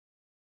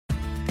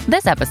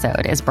This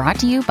episode is brought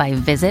to you by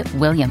Visit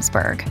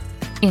Williamsburg.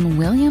 In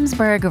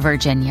Williamsburg,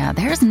 Virginia,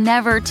 there's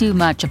never too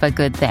much of a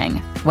good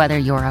thing. Whether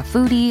you're a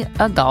foodie,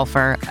 a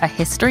golfer, a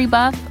history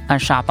buff, a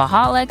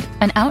shopaholic,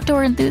 an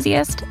outdoor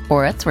enthusiast,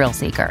 or a thrill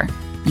seeker,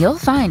 you'll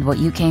find what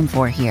you came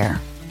for here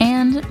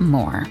and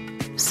more.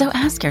 So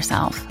ask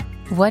yourself,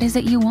 what is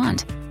it you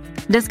want?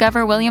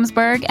 Discover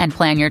Williamsburg and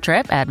plan your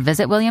trip at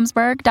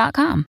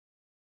visitwilliamsburg.com.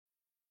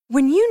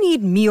 When you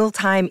need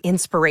mealtime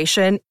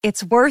inspiration,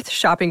 it's worth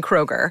shopping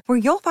Kroger, where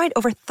you'll find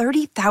over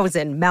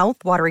 30,000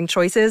 mouth-watering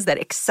choices that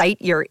excite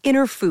your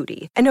inner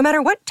foodie. And no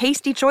matter what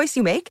tasty choice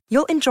you make,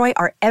 you'll enjoy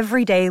our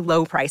everyday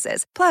low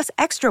prices, plus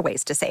extra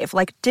ways to save,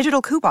 like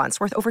digital coupons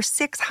worth over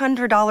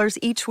 $600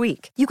 each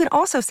week. You can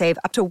also save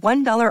up to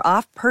 $1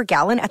 off per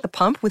gallon at the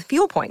pump with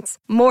fuel points.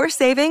 More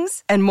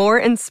savings and more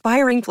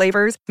inspiring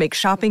flavors make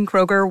shopping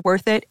Kroger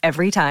worth it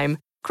every time.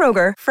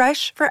 Kroger,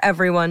 fresh for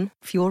everyone.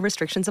 Fuel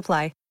restrictions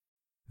apply.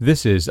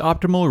 This is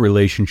Optimal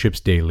Relationships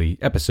Daily,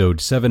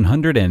 episode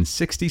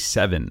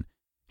 767,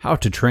 How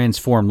to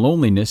Transform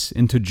Loneliness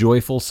into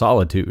Joyful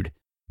Solitude,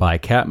 by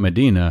Kat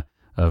Medina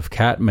of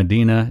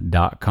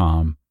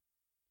katmedina.com.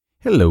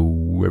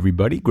 Hello,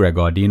 everybody. Greg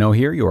Audino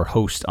here, your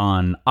host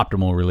on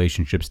Optimal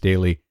Relationships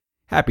Daily.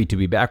 Happy to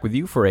be back with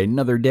you for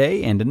another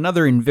day and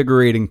another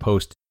invigorating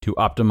post to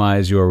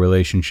optimize your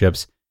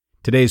relationships.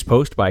 Today's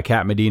post by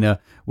Kat Medina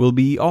will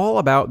be all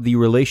about the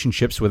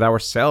relationships with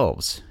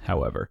ourselves,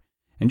 however.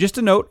 And just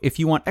a note, if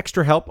you want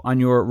extra help on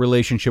your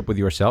relationship with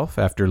yourself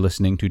after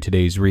listening to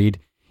today's read,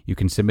 you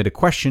can submit a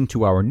question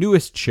to our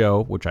newest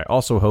show, which I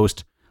also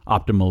host,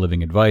 Optimal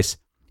Living Advice.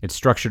 It's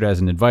structured as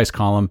an advice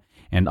column,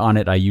 and on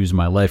it I use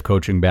my life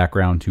coaching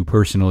background to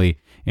personally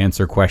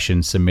answer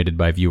questions submitted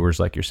by viewers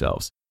like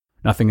yourselves.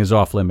 Nothing is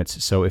off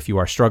limits, so if you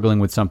are struggling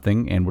with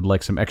something and would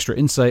like some extra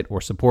insight or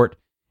support,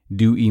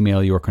 do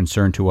email your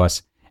concern to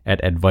us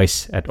at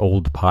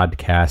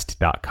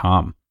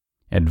advice@oldpodcast.com.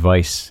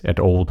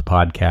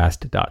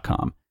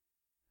 advice@oldpodcast.com.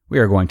 We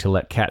are going to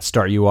let Kat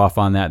start you off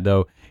on that,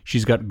 though.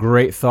 She's got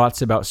great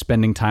thoughts about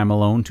spending time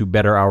alone to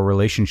better our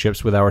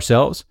relationships with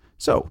ourselves.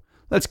 So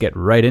let's get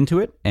right into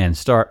it and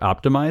start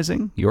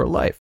optimizing your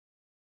life.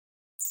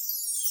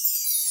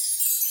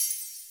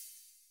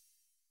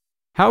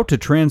 How to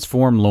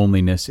Transform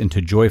Loneliness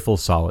into Joyful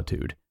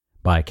Solitude,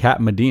 by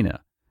Kat Medina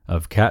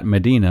of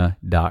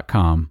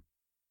katmedina.com.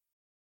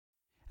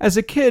 As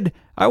a kid,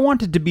 I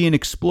wanted to be an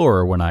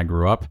explorer when I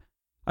grew up.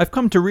 I've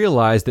come to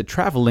realize that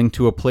traveling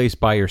to a place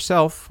by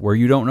yourself where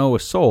you don't know a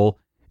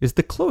soul is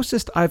the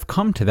closest I've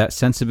come to that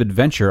sense of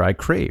adventure I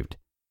craved.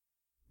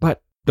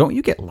 But don't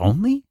you get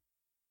lonely?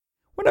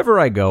 Whenever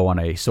I go on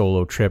a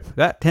solo trip,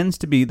 that tends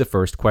to be the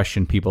first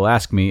question people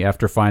ask me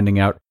after finding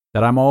out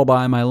that I'm all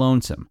by my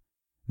lonesome.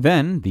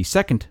 Then, the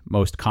second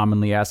most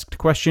commonly asked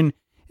question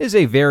is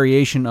a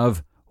variation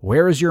of,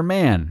 "Where is your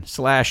man?"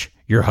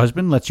 / "Your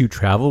husband lets you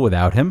travel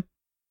without him?"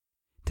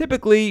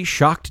 Typically,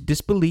 shocked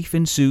disbelief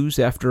ensues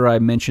after I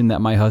mention that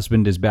my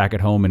husband is back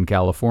at home in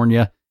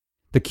California.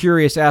 The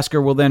curious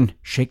asker will then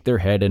shake their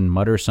head and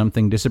mutter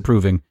something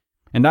disapproving,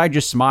 and I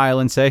just smile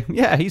and say,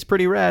 "Yeah, he's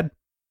pretty rad."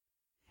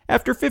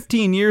 After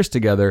 15 years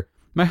together,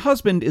 my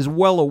husband is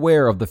well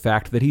aware of the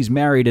fact that he's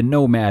married a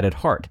nomad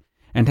at heart,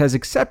 and has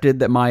accepted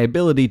that my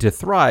ability to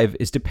thrive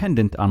is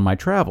dependent on my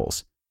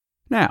travels.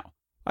 Now,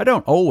 I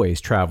don't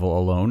always travel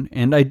alone,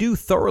 and I do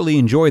thoroughly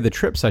enjoy the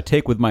trips I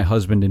take with my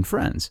husband and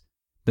friends.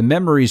 The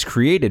memories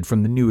created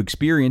from the new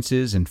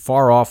experiences in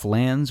far-off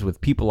lands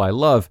with people I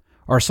love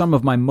are some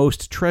of my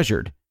most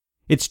treasured.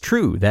 It's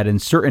true that in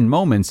certain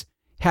moments,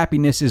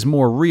 happiness is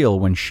more real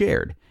when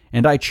shared,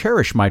 and I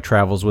cherish my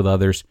travels with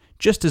others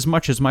just as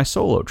much as my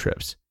solo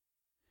trips.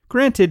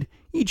 Granted,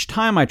 each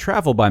time I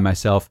travel by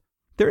myself,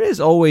 there is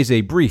always a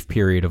brief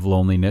period of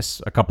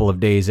loneliness, a couple of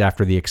days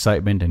after the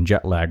excitement and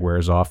jet lag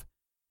wears off.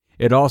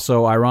 It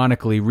also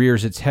ironically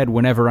rears its head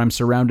whenever I'm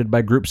surrounded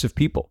by groups of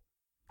people.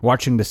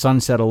 Watching the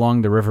sunset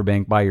along the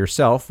riverbank by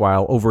yourself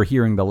while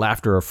overhearing the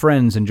laughter of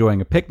friends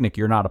enjoying a picnic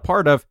you're not a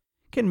part of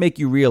can make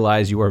you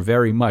realize you are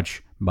very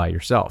much by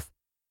yourself.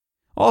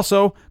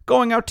 Also,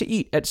 going out to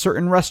eat at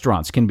certain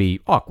restaurants can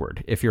be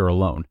awkward if you're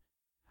alone.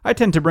 I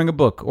tend to bring a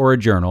book or a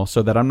journal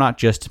so that I'm not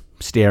just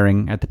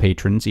staring at the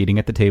patrons eating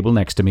at the table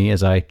next to me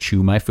as I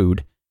chew my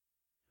food.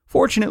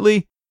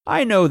 Fortunately,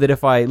 I know that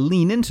if I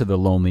lean into the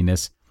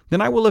loneliness,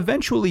 then I will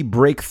eventually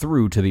break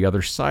through to the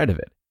other side of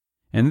it.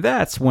 And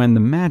that's when the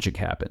magic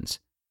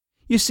happens.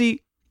 You see,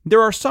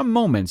 there are some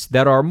moments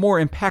that are more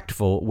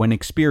impactful when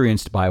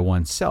experienced by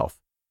oneself,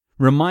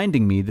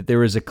 reminding me that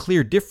there is a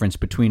clear difference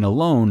between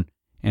alone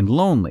and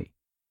lonely.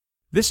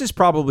 This is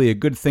probably a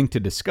good thing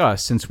to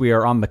discuss since we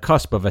are on the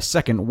cusp of a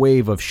second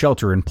wave of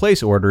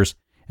shelter-in-place orders,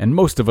 and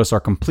most of us are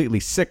completely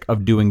sick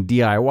of doing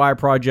DIY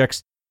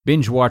projects,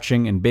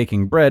 binge-watching, and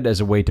baking bread as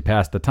a way to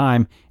pass the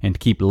time and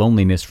keep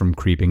loneliness from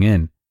creeping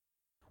in.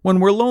 When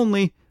we're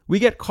lonely, we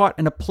get caught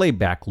in a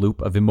playback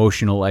loop of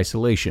emotional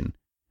isolation.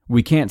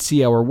 We can't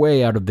see our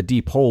way out of the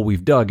deep hole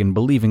we've dug in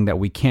believing that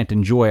we can't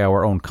enjoy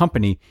our own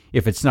company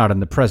if it's not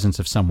in the presence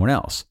of someone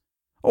else.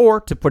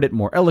 Or, to put it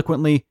more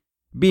eloquently,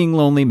 being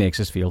lonely makes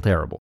us feel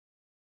terrible.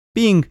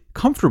 Being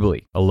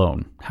comfortably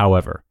alone,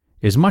 however,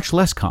 is much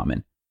less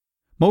common.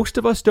 Most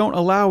of us don't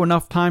allow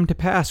enough time to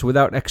pass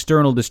without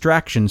external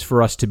distractions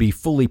for us to be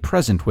fully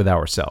present with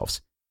ourselves.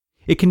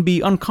 It can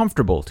be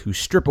uncomfortable to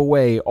strip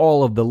away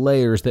all of the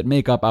layers that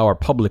make up our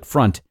public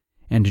front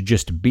and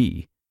just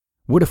be.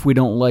 What if we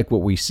don't like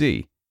what we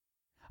see?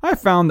 I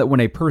found that when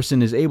a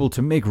person is able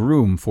to make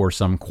room for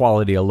some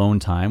quality alone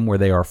time where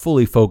they are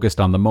fully focused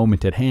on the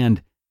moment at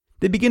hand,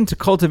 they begin to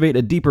cultivate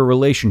a deeper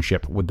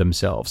relationship with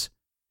themselves.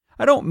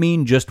 I don't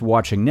mean just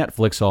watching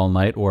Netflix all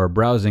night or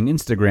browsing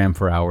Instagram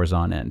for hours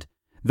on end.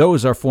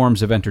 Those are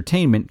forms of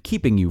entertainment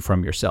keeping you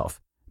from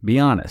yourself. Be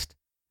honest.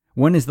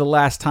 When is the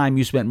last time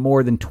you spent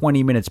more than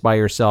 20 minutes by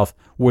yourself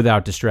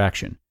without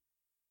distraction?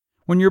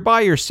 When you're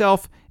by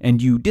yourself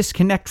and you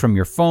disconnect from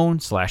your phone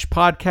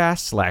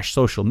 /podcast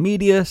 /social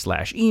media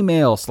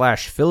 /email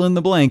 /fill in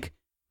the blank,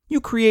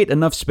 you create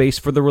enough space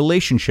for the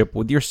relationship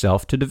with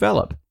yourself to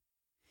develop.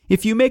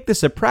 If you make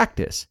this a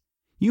practice,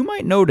 you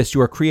might notice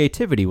your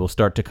creativity will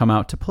start to come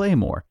out to play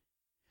more.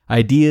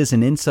 Ideas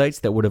and insights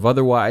that would have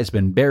otherwise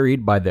been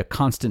buried by the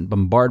constant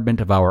bombardment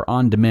of our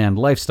on-demand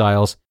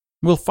lifestyles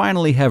will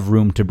finally have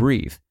room to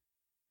breathe.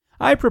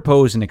 I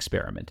propose an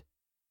experiment.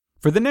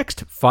 For the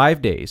next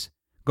 5 days,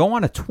 go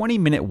on a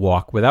 20-minute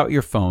walk without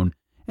your phone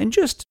and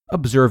just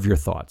observe your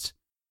thoughts.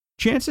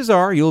 Chances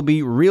are you'll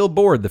be real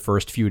bored the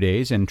first few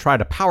days and try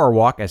to power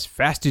walk as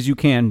fast as you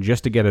can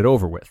just to get it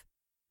over with.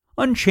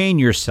 Unchain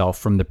yourself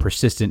from the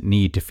persistent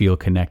need to feel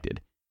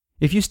connected.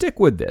 If you stick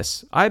with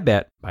this, I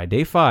bet by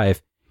day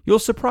 5, you'll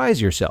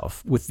surprise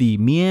yourself with the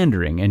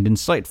meandering and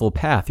insightful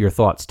path your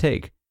thoughts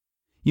take.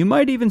 You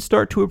might even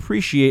start to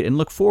appreciate and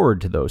look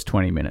forward to those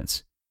 20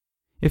 minutes.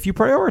 If you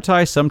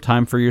prioritize some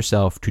time for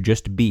yourself to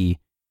just be,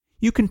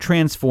 you can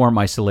transform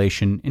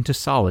isolation into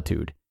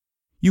solitude.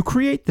 You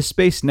create the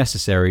space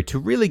necessary to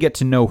really get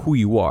to know who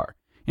you are,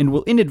 and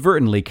will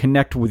inadvertently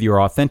connect with your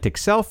authentic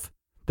self,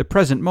 the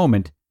present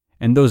moment,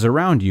 and those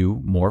around you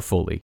more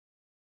fully.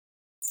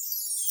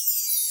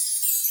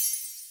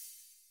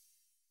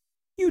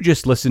 You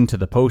just listened to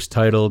the post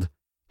titled,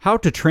 How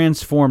to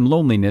Transform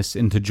Loneliness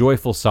into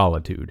Joyful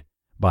Solitude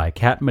by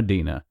Kat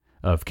Medina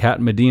of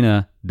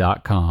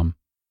katmedina.com.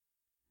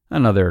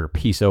 Another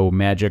piece of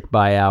magic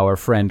by our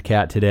friend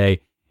Kat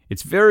today.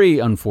 It's very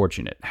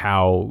unfortunate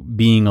how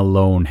being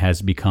alone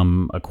has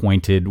become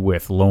acquainted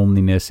with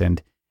loneliness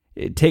and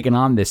taken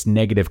on this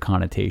negative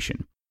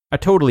connotation. I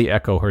totally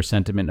echo her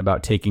sentiment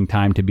about taking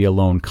time to be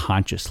alone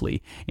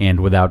consciously and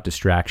without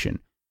distraction.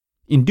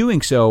 In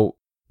doing so,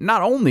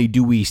 not only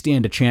do we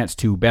stand a chance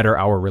to better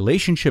our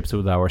relationships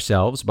with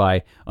ourselves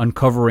by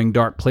uncovering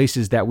dark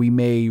places that we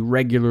may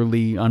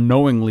regularly,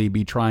 unknowingly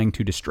be trying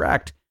to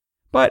distract,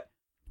 but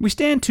we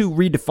stand to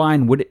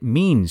redefine what it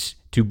means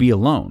to be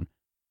alone.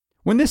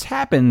 When this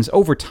happens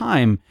over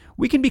time,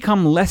 we can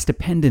become less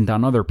dependent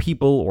on other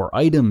people or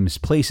items,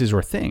 places,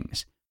 or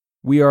things.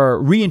 We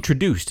are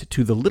reintroduced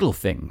to the little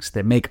things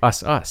that make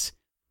us us,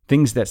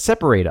 things that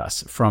separate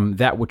us from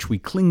that which we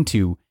cling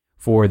to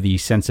for the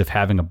sense of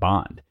having a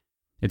bond.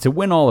 It's a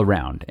win all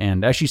around,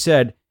 and as she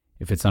said,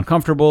 if it's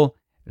uncomfortable,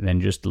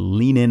 then just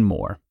lean in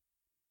more.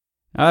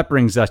 Now that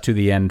brings us to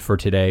the end for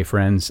today,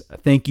 friends.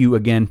 Thank you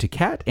again to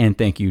Kat, and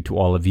thank you to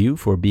all of you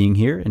for being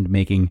here and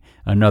making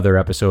another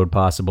episode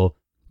possible.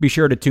 Be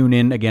sure to tune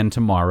in again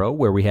tomorrow,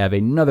 where we have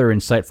another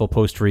insightful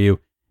post for you,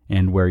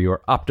 and where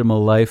your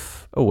optimal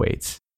life awaits.